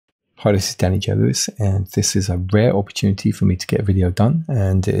Hi, this is Danny J. Lewis, and this is a rare opportunity for me to get a video done,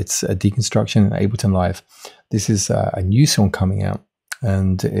 and it's a Deconstruction in Ableton Live. This is a new song coming out,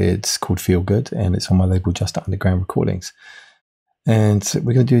 and it's called Feel Good, and it's on my label Just Underground Recordings. And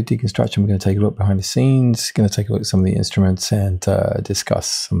we're going to do a deconstruction. We're going to take a look behind the scenes, going to take a look at some of the instruments, and discuss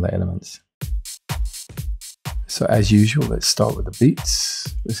some of the elements. So as usual, let's start with the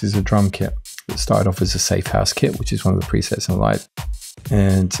beats. This is a drum kit that started off as a safe house kit, which is one of the presets in Live,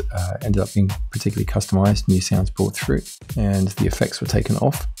 and ended up being particularly customized. New sounds brought through, and the effects were taken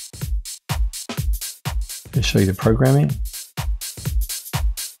off. I'll show you the programming.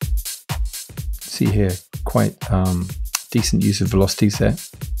 See here, quite decent use of velocities there.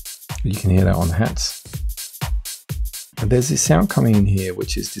 You can hear that on the hats. And there's this sound coming in here,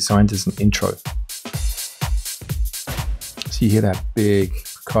 which is designed as an intro. So you hear that big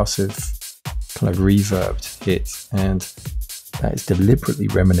percussive kind of reverbed hit, and that is deliberately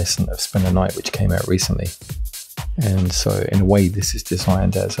reminiscent of Spend the Night, which came out recently. And so in a way, this is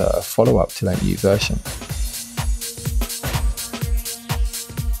designed as a follow-up to that new version.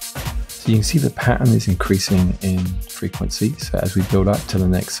 So you can see the pattern is increasing in frequency. So as we build up to the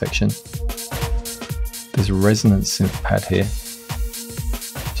next section, there's a resonance synth pad here,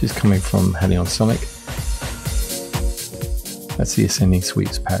 which is coming from Helion Sonic. That's the ascending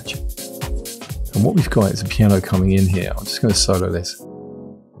sweeps patch. And what we've got is a piano coming in here. I'm just going to solo this.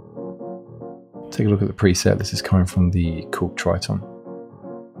 Take a look at the preset. This is coming from the Korg Triton.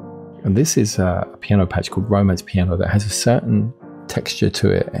 And this is a piano patch called Romance Piano that has a certain texture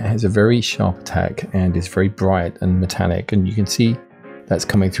to it. It has a very sharp attack and is very bright and metallic. And you can see that's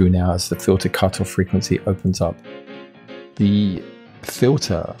coming through now as the filter cutoff frequency opens up. The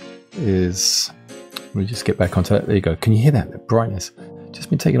filter is... Let me just get back onto that. There you go. Can you hear that? The brightness. Just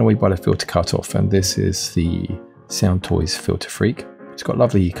been taken away by the filter cutoff, and this is the Sound Toys Filter Freak. It's got a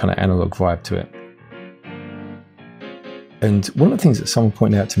lovely kind of analog vibe to it. And one of the things that someone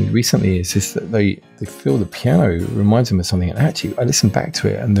pointed out to me recently is that they feel the piano reminds them of something. And actually, I listened back to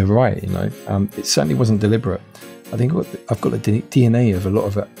it, and they're right. You know, it certainly wasn't deliberate. I think I've got the DNA of a lot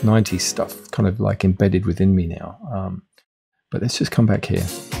of 90s stuff kind of like embedded within me now. But let's just come back here.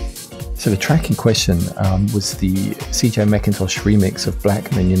 So the track in question was the CJ McIntosh remix of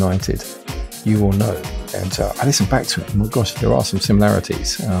Black Men United, You All Know. And I listened back to it, and my gosh, there are some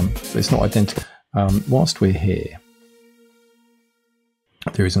similarities, but it's not identical. Whilst we're here,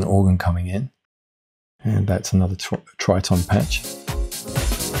 there is an organ coming in, and that's another Triton patch.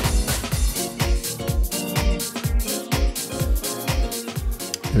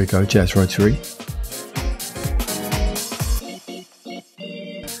 There we go, Jazz Rotary.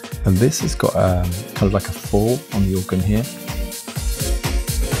 And this has got kind of like a fall on the organ here,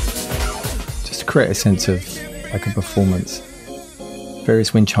 just to create a sense of like a performance.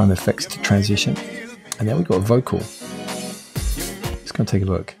 Various wind chime effects to transition, and then we've got a vocal. Let's go and take a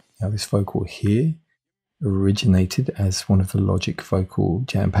look. Now this vocal here originated as one of the Logic vocal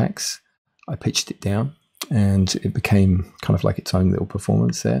jam packs. I pitched it down, and it became kind of like its own little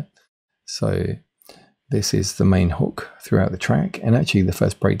performance there. So this is the main hook throughout the track, and actually the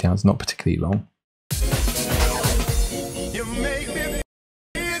first breakdown is not particularly long.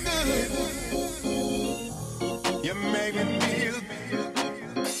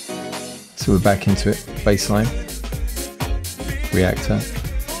 So we're back into it. Bass line, reactor.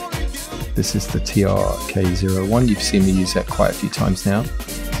 This is the TRK01. You've seen me use that quite a few times now.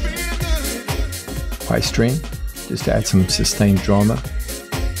 High string, just to add some sustained drama.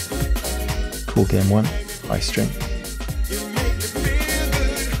 Korg M1, high string.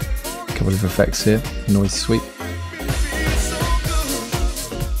 A couple of effects here, noise sweep.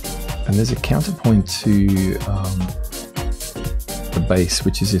 And there's a counterpoint to the bass,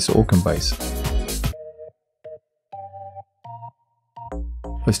 which is this organ bass.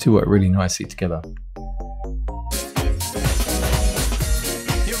 Those two work really nicely together.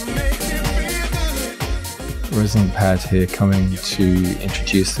 Resonant pad here coming to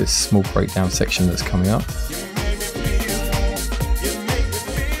introduce this small breakdown section that's coming up.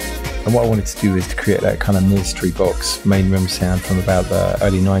 And what I wanted to do is to create that kind of mystery box main room sound from about the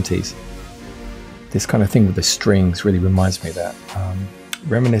early 90s. This kind of thing with the strings really reminds me of that.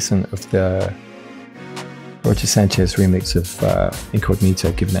 Reminiscent of the Roger Sanchez remix of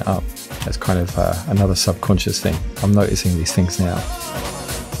Incognito, Giving It Up. That's kind of another subconscious thing. I'm noticing these things now.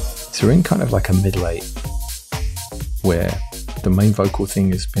 So we're in kind of like a mid-late, where the main vocal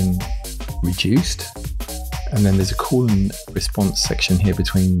thing has been reduced, and then there's a call and response section here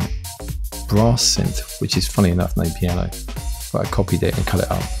between brass synth, which is funny enough named piano, but I copied it and cut it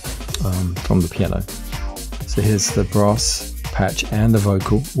up from the piano. So here's the brass patch and the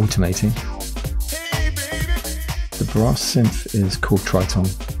vocal alternating. The brass synth is called Triton,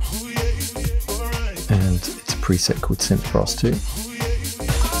 and it's a preset called Synth Brass 2.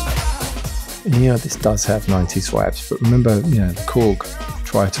 And this does have 90s vibes, but remember, the Korg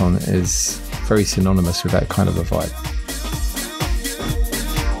Triton is very synonymous with that kind of a vibe.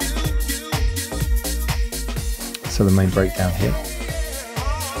 So the main breakdown here.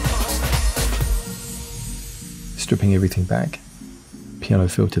 Stripping everything back. Piano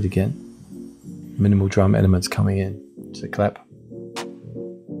filtered again. Minimal drum elements coming in. So clap.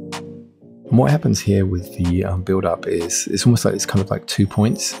 And what happens here with the build up is it's almost like it's kind of like 2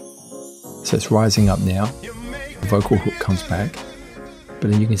 points. So it's rising up now. The vocal hook comes back.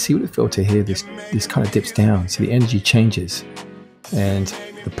 But then you can see with the filter here, this kind of dips down. So the energy changes. And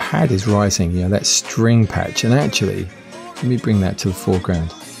the pad is rising, that string patch. And actually, let me bring that to the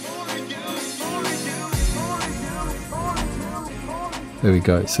foreground. There we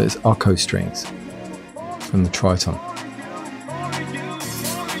go. So it's Arco strings from the Triton.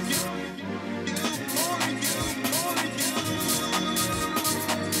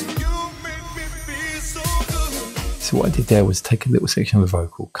 So what I did there was take a little section of the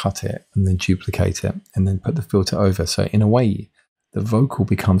vocal, cut it, and then duplicate it, and then put the filter over. So in a way, the vocal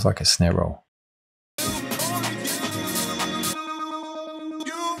becomes like a snare roll.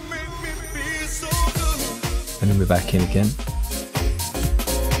 And then we're back in again.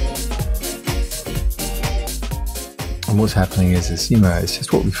 And what's happening is it's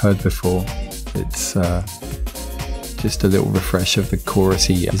just what we've heard before. It's just a little refresh of the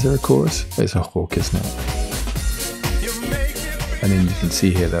chorusy. Is there a chorus? It's a hook, isn't it? And then you can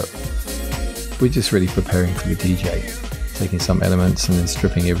see here that we're just really preparing for the DJ, taking some elements and then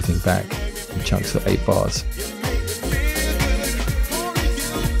stripping everything back in chunks of 8 bars.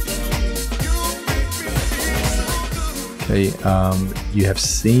 Okay, you have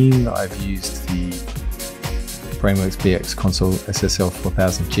seen I've used the Brainworks BX Console SSL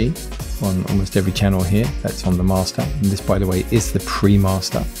 4000G on almost every channel here. That's on the master, and this, by the way, is the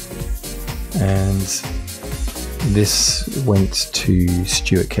pre-master. And this went to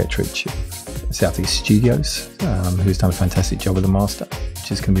Stuart Kettridge, Southeast Studios, who's done a fantastic job with the master,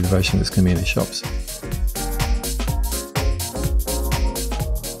 which is going to be the version that's going to be in the shops.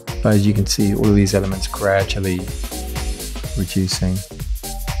 But as you can see, all of these elements gradually reducing,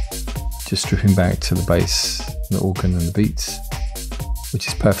 just stripping back to the bass, the organ and the beats, which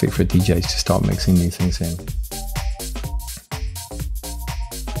is perfect for DJs to start mixing new things in.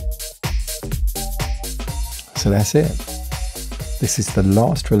 So that's it. This is the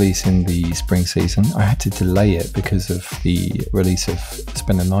last release in the spring season. I had to delay it because of the release of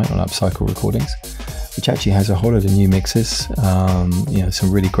Spend the Night on Upcycle Recordings, which actually has a whole lot of new mixes,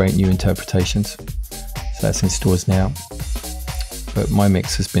 some really great new interpretations. So that's in stores now. But my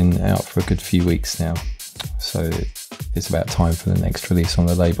mix has been out for a good few weeks now. So it's about time for the next release on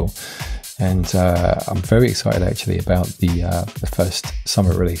the label. And I'm very excited actually about the first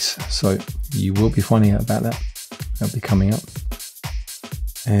summer release. So you will be finding out about that. That'll be coming up.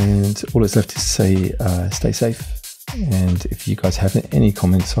 And all that's left is to say stay safe. And if you guys have any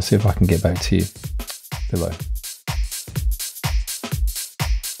comments, I'll see if I can get back to you below.